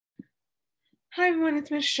Hi everyone, it's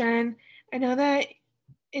Miss Sharon. I know that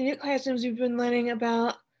in your classrooms you've been learning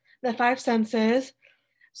about the five senses.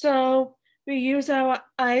 So we use our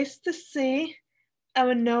eyes to see,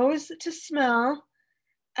 our nose to smell,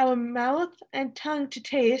 our mouth and tongue to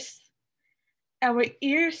taste, our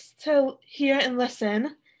ears to hear and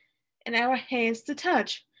listen, and our hands to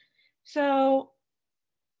touch. So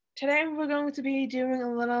today we're going to be doing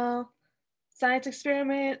a little science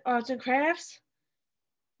experiment, arts and crafts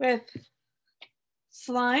with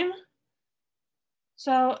slime.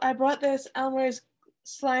 So I bought this Elmer's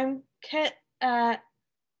slime kit at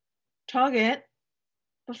Target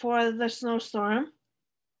before the snowstorm.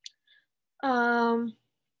 Um,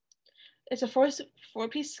 it's a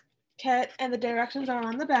four-piece kit, and the directions are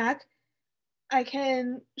on the back. I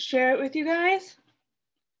can share it with you guys,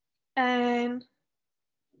 and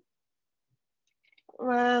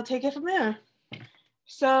we'll take it from there.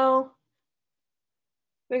 So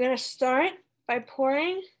we're gonna start by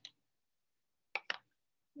pouring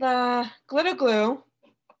the glitter glue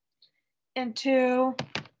into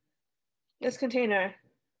this container.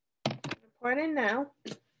 Pour it in now.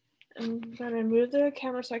 I'm gonna move the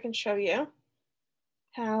camera so I can show you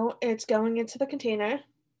how it's going into the container.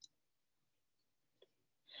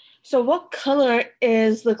 So what color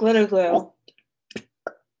is the glitter glue?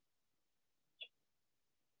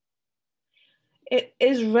 It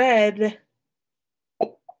is red.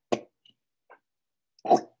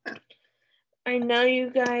 I know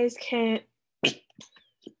you guys can't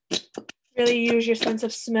really use your sense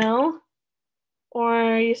of smell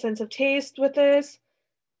or your sense of taste with this,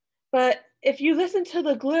 but if you listen to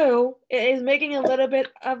the glue, it is making a little bit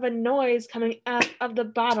of a noise coming out of the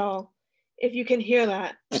bottle, if you can hear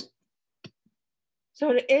that.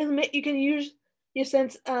 So it is, you can use your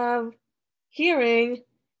sense of hearing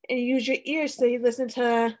and use your ears to listen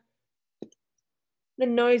to the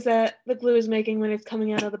noise that the glue is making when it's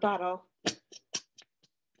coming out of the bottle.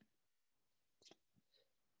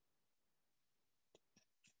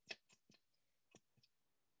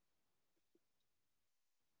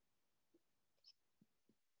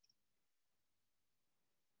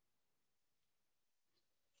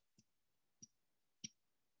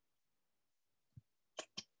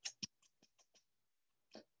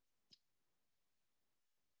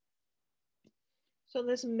 So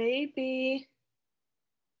this may be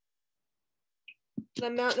the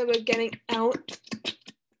amount that we're getting out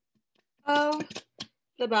of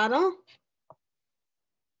the bottle.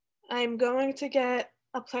 I'm going to get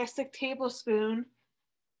a plastic tablespoon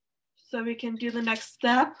so we can do the next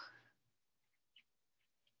step.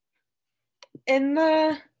 In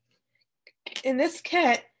this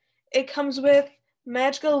kit, it comes with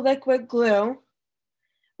magical liquid glue.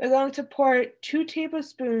 We're going to pour 2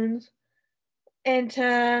 tablespoons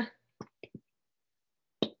into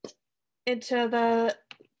the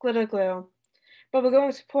glitter glue, but we're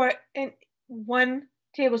going to pour in 1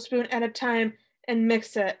 tablespoon at a time and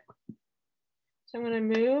mix it. So I'm going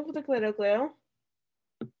to move the glitter glue.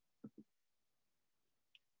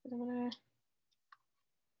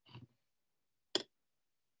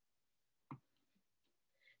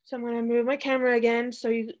 So I'm going to move my camera again so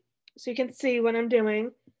you can see what I'm doing.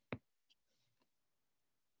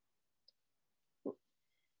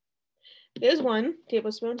 There's 1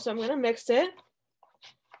 tablespoon, so I'm going to mix it.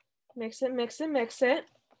 Mix it, mix it, mix it.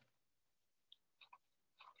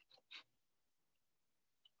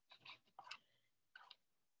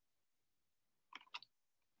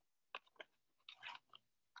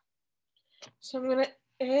 So I'm going to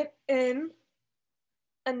add in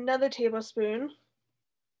another tablespoon.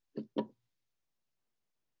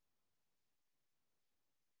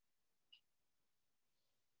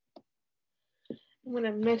 I'm going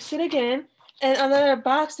to mix it again. And on the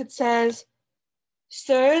box it says,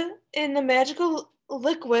 stir in the magical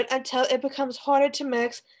liquid until it becomes harder to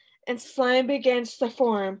mix and slime begins to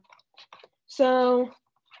form. So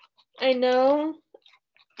I know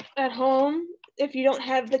at home, if you don't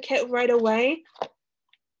have the kit right away,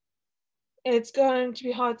 it's going to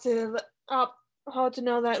be hard to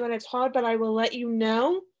know that when it's hard, but I will let you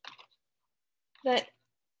know that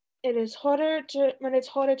it is harder to when it's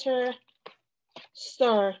harder to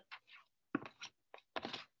stir.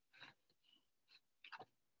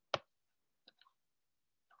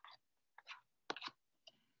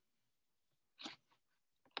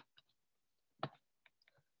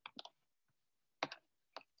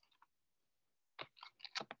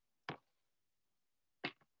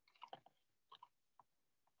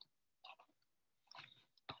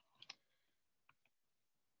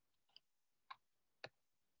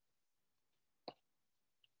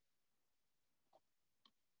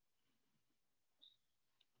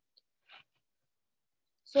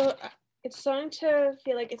 So it's starting to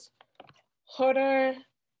feel like it's harder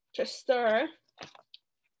to stir.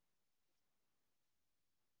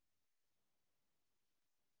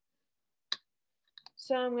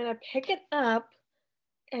 So I'm going to pick it up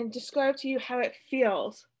and describe to you how it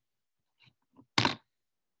feels.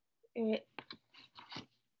 It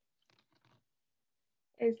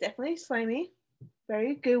is definitely slimy,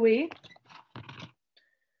 very gooey,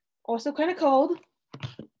 also kind of cold.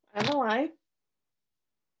 I don't know why.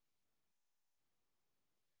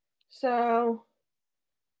 So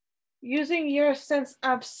using your sense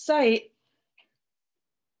of sight,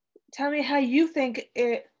 tell me how you think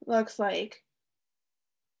it looks like.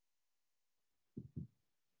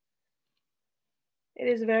 It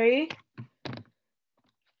is very,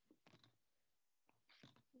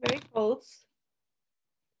 very close.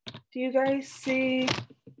 Do you guys see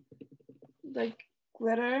the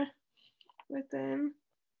glitter within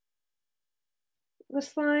the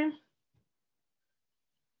slime?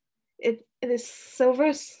 It is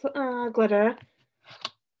silver glitter.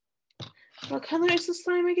 What color is the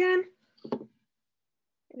slime again?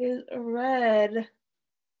 It is red.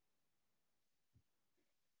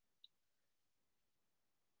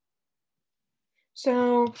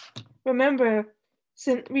 So remember,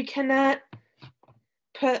 since we cannot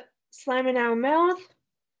put slime in our mouth,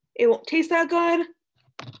 it won't taste that good.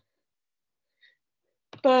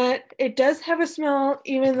 But it does have a smell,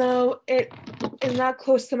 even though it is not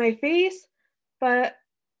close to my face. But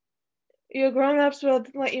your grown-ups will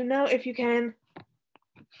let you know if you can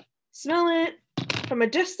smell it from a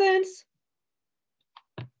distance.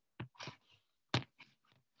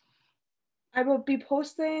 I will be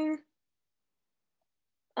posting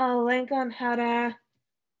a link on how to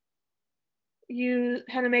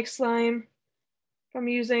make slime from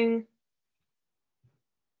using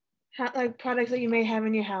like products that you may have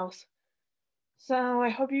in your house. So I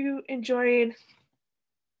hope you enjoyed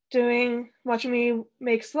watching me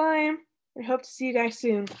make slime. I hope to see you guys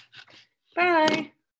soon. Bye.